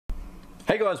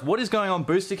Hey guys, what is going on?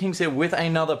 BoosterKings here with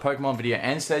another Pokemon video,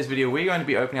 and in today's video we're going to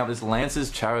be opening up this Lance's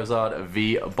Charizard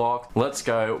V box. Let's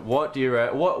go. What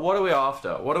are we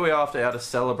after? What are we after out of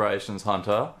Celebrations,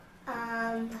 Hunter?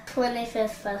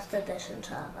 25th first edition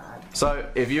Charizard. So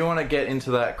if you want to get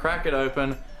into that, crack it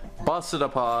open, bust it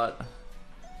apart.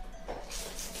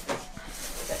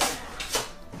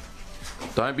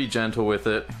 Don't be gentle with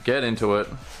it. Get into it.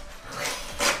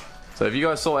 So if you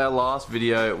guys saw our last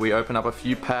video, we opened up a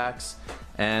few packs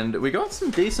and we got some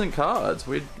decent cards.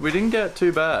 We didn't get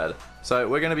too bad. So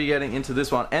we're going to be getting into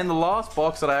this one. And the last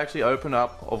box that I actually opened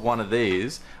up of one of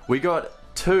these, we got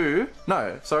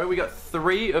we got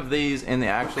 3 of these in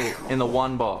the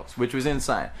one box, which was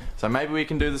insane. So maybe we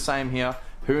can do the same here.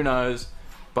 Who knows?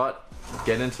 But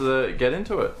get into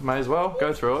it. May as well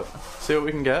go through it. See what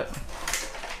we can get.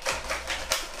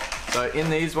 So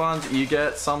in these ones, you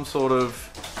get some sort of,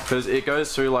 because it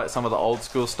goes through like some of the old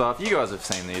school stuff. You guys have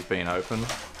seen these being opened.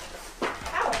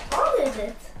 How hard is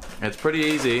it? It's pretty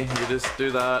easy. You just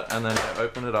do that and then you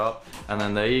open it up and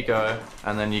then there you go.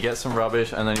 And then you get some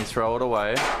rubbish and then you throw it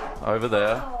away over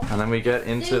there. Wow. And then we get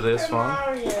into this one.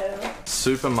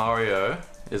 Super Mario,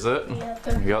 is it?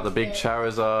 Yeah, we got the big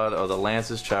Charizard, or the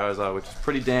Lance's Charizard, which is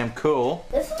pretty damn cool.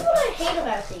 This is what I hate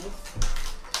about these.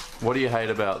 What do you hate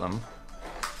about them?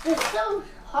 They're so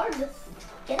hard to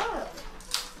get out.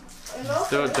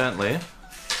 Do it gently.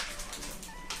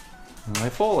 And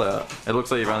they fall out. It looks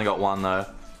like you've only got one though.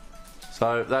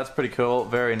 So that's pretty cool.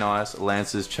 Very nice.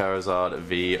 Lance's Charizard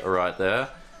V right there.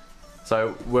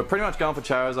 So we're pretty much going for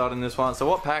Charizard in this one. So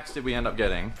what packs did we end up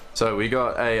getting? So we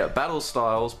got a Battle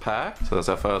Styles pack. So that's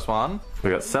our first one. We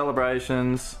got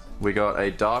Celebrations. We got a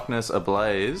Darkness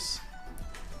Ablaze.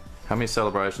 How many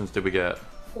Celebrations did we get?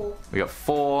 4. We got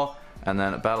 4. And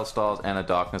then a Battle Styles and a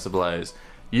Darkness Ablaze.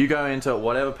 You go into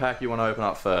whatever pack you want to open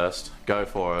up first. Go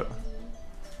for it.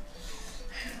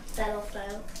 Battle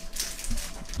Styles.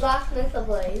 Darkness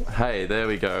Ablaze. Hey, there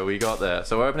we go. We got there.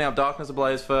 So we're opening up Darkness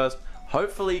Ablaze first.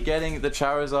 Hopefully getting the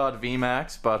Charizard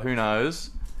VMAX, but who knows?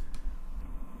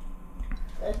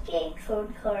 Okay,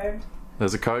 code card.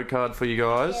 There's a code card for you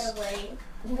guys. Yeah, wait.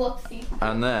 Whoopsie.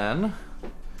 And then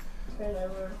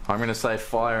I'm going to say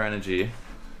Fire Energy.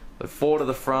 So 4 to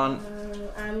the front.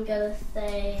 I'm gonna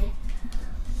say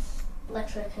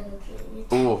Electric Energy.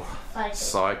 Ooh,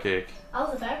 Psychic. I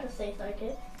was about to say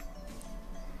Psychic.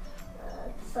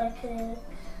 Psychic.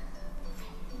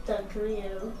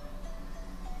 Dugtrio.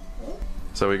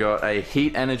 So we got a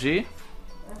Heat Energy.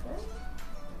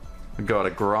 We got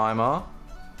a Grimer.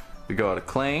 We got a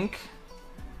Clink.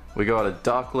 We got a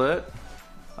Ducklet.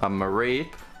 A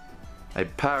Mareep. A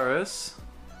Paris.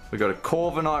 We got a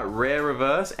Corviknight Rare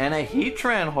Reverse and a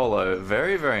Heatran Holo.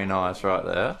 Very, very nice right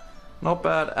there. Not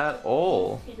bad at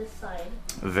all.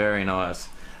 Very nice.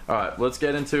 Alright, let's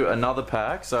get into another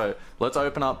pack. So let's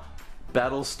open up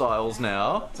Battle Styles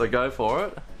now. So go for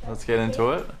it. Let's get into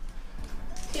it.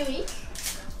 2 each?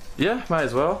 Yeah, may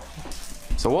as well.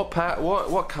 So what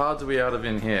cards are we out of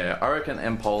in here? I reckon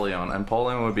Empoleon.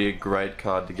 Empoleon would be a great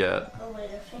card to get. Oh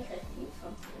wait, I think I see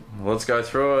something. Let's go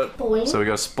through it. Boink. So we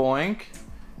got Spoink.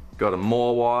 Got a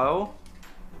Mawile,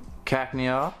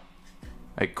 Cacnea,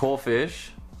 a Corphish.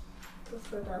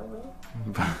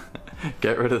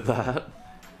 Get rid of that.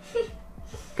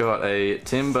 Got a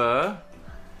Timber,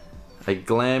 a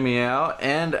Glameow,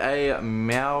 and a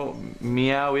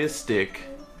Meowstic.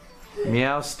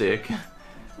 Meowstic.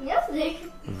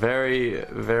 Very,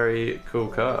 very cool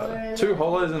card. 2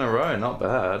 holos in a row, not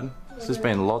bad. It's just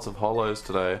been lots of holos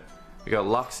today. We got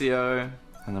Luxio,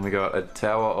 and then we got a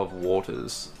Tower of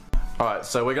Waters. Alright,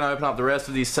 so we're going to open up the rest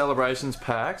of these Celebrations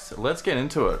packs. Let's get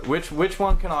into it. Which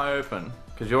one can I open?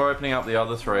 Because you're opening up the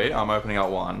other 3, I'm opening up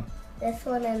one. This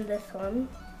one and this one.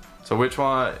 So which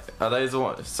one, are these the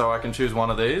ones, so I can choose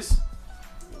one of these?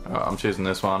 Alright, I'm choosing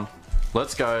this one.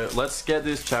 Let's go, let's get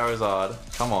this Charizard.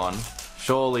 Come on,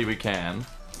 surely we can.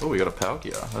 Oh, we got a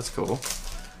Palkia, that's cool.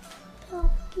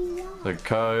 The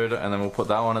code, and then we'll put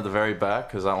that one at the very back,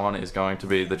 because that one is going to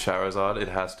be the Charizard, it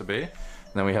has to be.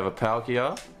 And then we have a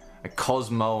Palkia. A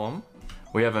Cosmoem.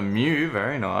 We have a Mew,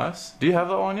 very nice. Do you have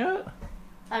that one yet?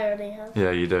 I already have.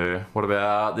 Yeah, you do. What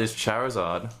about this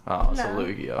Charizard? Oh, it's a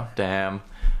Lugia. Damn.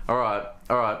 Alright,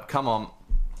 come on.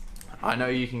 I know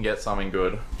you can get something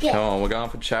good. Yeah. Come on, we're going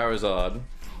for Charizard.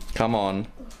 Come on.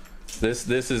 This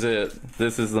is it.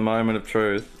 This is the moment of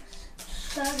truth.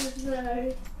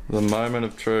 Charizard. The moment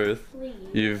of truth. Please.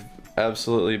 You've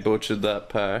absolutely butchered that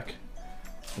pack.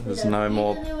 There's no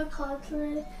more.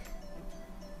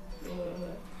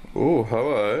 Ooh,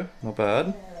 Ho-Oh, not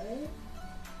bad.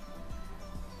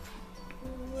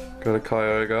 Got a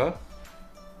Kyogre.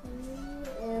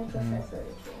 And Professor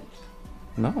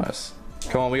Nice.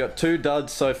 Come on, we got 2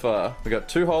 duds so far. We got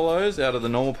 2 holos out of the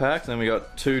normal packs, and then we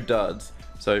got 2 duds.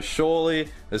 So surely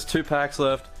there's 2 packs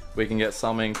left. We can get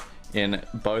something in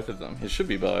both of them. It should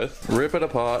be both. Rip it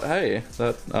apart. Hey,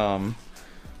 that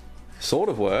sort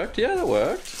of worked. Yeah, that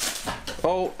worked.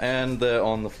 Oh, and they're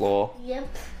on the floor. Yep.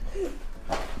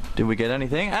 Did we get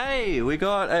anything? Hey, we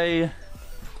got a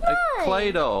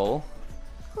clay doll.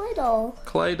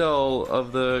 Clay doll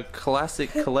of the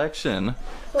classic collection.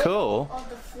 Cool. On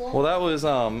the floor. Well, that was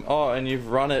oh, and you've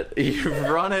run it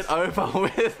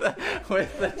over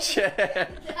with the chair.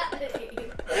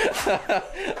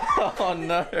 Oh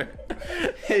no,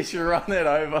 he's run it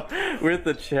over with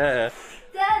the chair.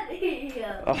 Daddy.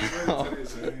 Oh.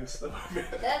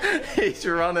 He's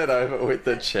run it over with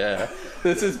the chair.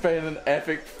 This has been an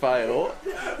epic fail.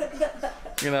 You're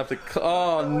gonna have to.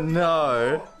 Oh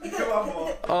no.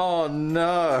 Oh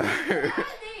no.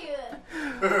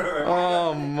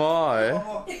 Oh my.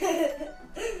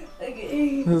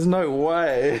 Okay. There's no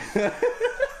way.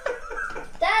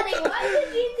 Daddy, why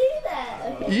did you do that?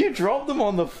 Okay. You dropped them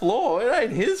on the floor. It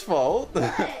ain't his fault.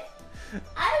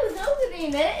 I was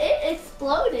opening it. It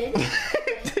exploded.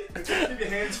 Keep your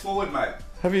hands forward, mate.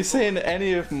 Have you seen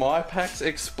any of my packs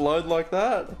explode like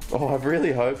that? Oh, I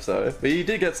really hope so. But you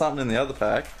did get something in the other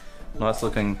pack. Nice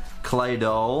looking clay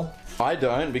doll. I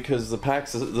don't, because the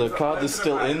card is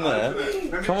still in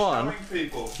there. Come on.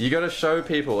 You gotta show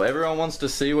people. Everyone wants to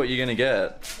see what you're gonna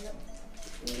get.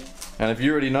 And if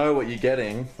you already know what you're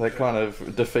getting, that kind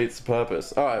of defeats the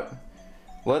purpose. Alright,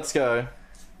 let's go.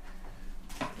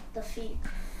 The feet.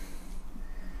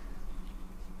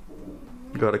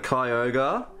 Got a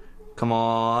Kyogre. Come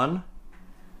on.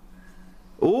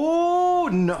 Oh,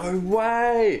 no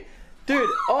way. Dude,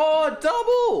 oh,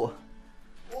 double.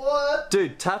 What?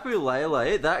 Dude, Tapu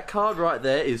Lele, that card right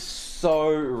there is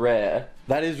so rare.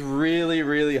 That is really,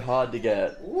 really hard to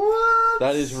get. What?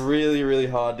 That is really, really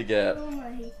hard to get. Oh my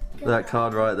God. That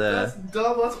card right there. That's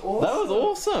dumb, that's awesome. That was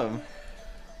awesome.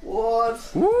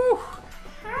 What? Woo.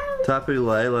 How? Tapu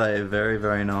Lele, very,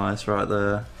 very nice right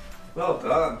there. Well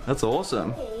done. That's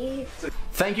awesome. Hey.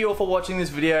 Thank you all for watching this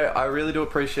video. I really do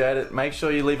appreciate it. Make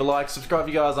sure you leave a like, subscribe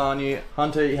if you guys are new.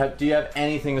 Hunter, do you have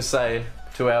anything to say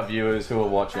to our viewers who are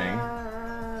watching?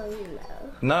 No.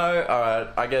 No? Alright,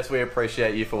 I guess we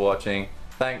appreciate you for watching.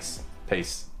 Thanks.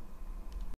 Peace.